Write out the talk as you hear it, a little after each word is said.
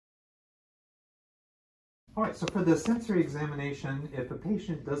All right, so for the sensory examination, if a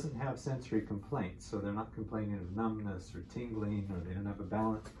patient doesn't have sensory complaints, so they're not complaining of numbness or tingling, or they don't have a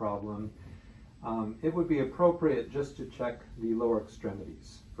balance problem, it would be appropriate just to check the lower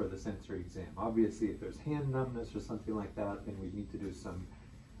extremities for the sensory exam. Obviously, if there's hand numbness or something like that, then we need to do some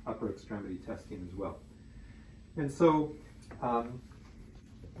upper extremity testing as well. And so,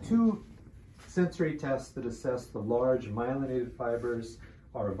 two sensory tests that assess the large myelinated fibers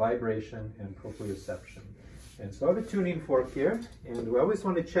are vibration and proprioception. And so I have a tuning fork here, and we always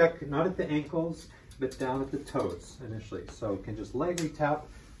want to check not at the ankles, but down at the toes initially. So we can just lightly tap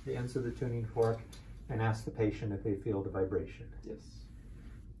the ends of the tuning fork and ask the patient if they feel the vibration. Yes.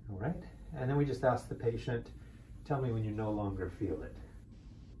 All right, and then we just ask the patient, tell me when you no longer feel it.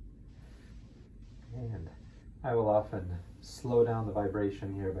 And I will often slow down the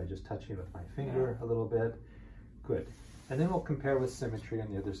vibration here by just touching with my finger a little bit. Good. And then we'll compare with symmetry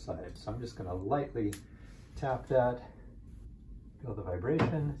on the other side. So I'm just going to lightly tap that, feel the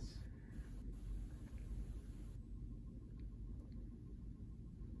vibration.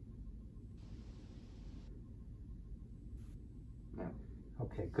 No.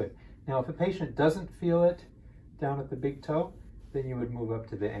 Okay, good. Now if a patient doesn't feel it down at the big toe, then you would move up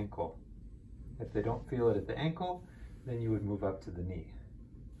to the ankle. If they don't feel it at the ankle, then you would move up to the knee.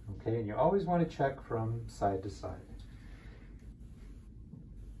 Okay, and you always want to check from side to side.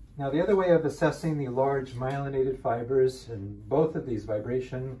 Now the other way of assessing the large myelinated fibers, and both of these,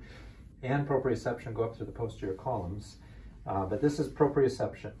 vibration and proprioception, go up through the posterior columns, but this is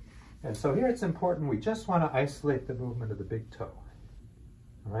proprioception. And so here it's important, we just want to isolate the movement of the big toe.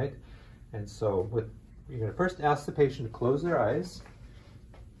 All right, and so you're going to first ask the patient to close their eyes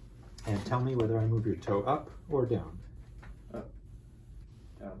and tell me whether I move your toe up or down. Up,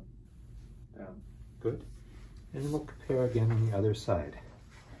 down, down. Good. And then we'll compare again on the other side.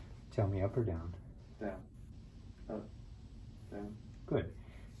 Tell me up or down. Down, up, down. Good.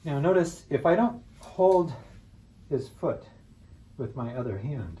 Now notice, if I don't hold his foot with my other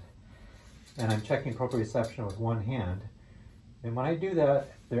hand, and I'm checking proprioception with one hand, then when I do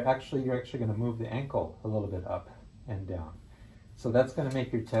that, you're actually going to move the ankle a little bit up and down. So that's going to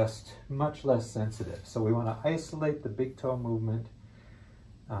make your test much less sensitive. So we want to isolate the big toe movement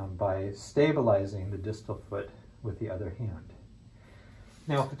by stabilizing the distal foot with the other hand.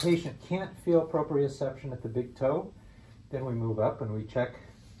 Now, if the patient can't feel proprioception at the big toe, then we move up and we check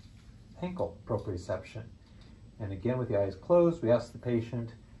ankle proprioception. And again, with the eyes closed, we ask the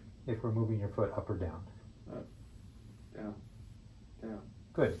patient if we're moving your foot up or down. Up, down, down.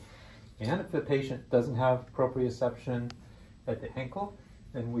 Good. And if the patient doesn't have proprioception at the ankle,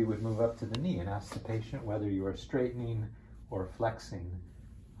 then we would move up to the knee and ask the patient whether you are straightening or flexing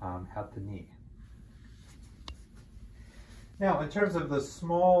at the knee. Now, in terms of the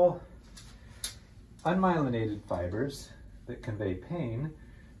small unmyelinated fibers that convey pain,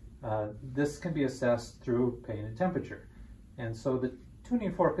 this can be assessed through pain and temperature. And so the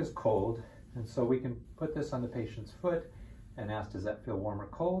tuning fork is cold, and so we can put this on the patient's foot and ask, does that feel warm or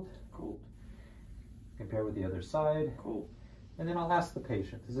cold? Cold. Compare with the other side. Cold. And then I'll ask the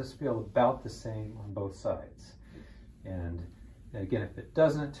patient, does this feel about the same on both sides? And again, if it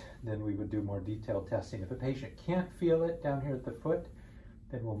doesn't, then we would do more detailed testing. If a patient can't feel it down here at the foot,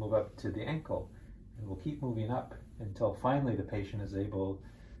 then we'll move up to the ankle, and we'll keep moving up until finally the patient is able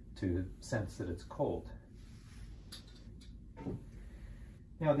to sense that it's cold.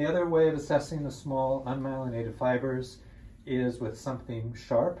 Now, the other way of assessing the small unmyelinated fibers is with something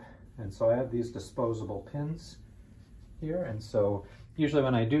sharp. And so I have these disposable pins here. And so usually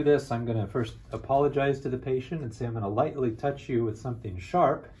when I do this, I'm going to first apologize to the patient and say, I'm going to lightly touch you with something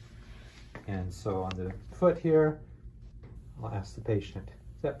sharp. And so on the foot here, I'll ask the patient,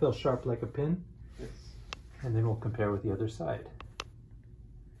 does that feel sharp like a pin? Yes. And then we'll compare with the other side.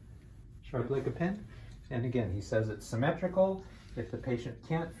 Sharp like a pin. And again, he says it's symmetrical. If the patient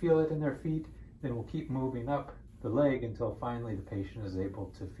can't feel it in their feet, then we'll keep moving up the leg until finally the patient is able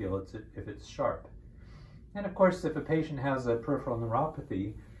to feel it if it's sharp. And of course, if a patient has a peripheral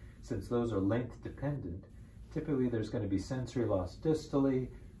neuropathy, since those are length dependent, typically there's going to be sensory loss distally,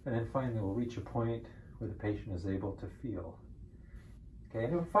 and then finally we'll reach a point where the patient is able to feel. Okay,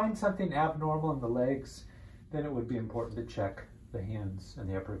 and if we find something abnormal in the legs, then it would be important to check the hands and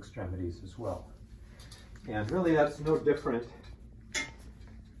the upper extremities as well. And really that's no different.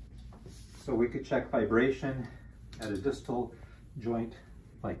 So we could check vibration at a distal joint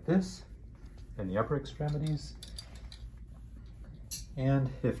like this in the upper extremities. And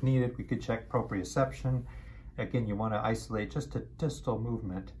if needed, we could check proprioception. Again, you want to isolate just a distal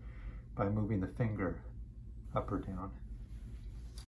movement by moving the finger up or down.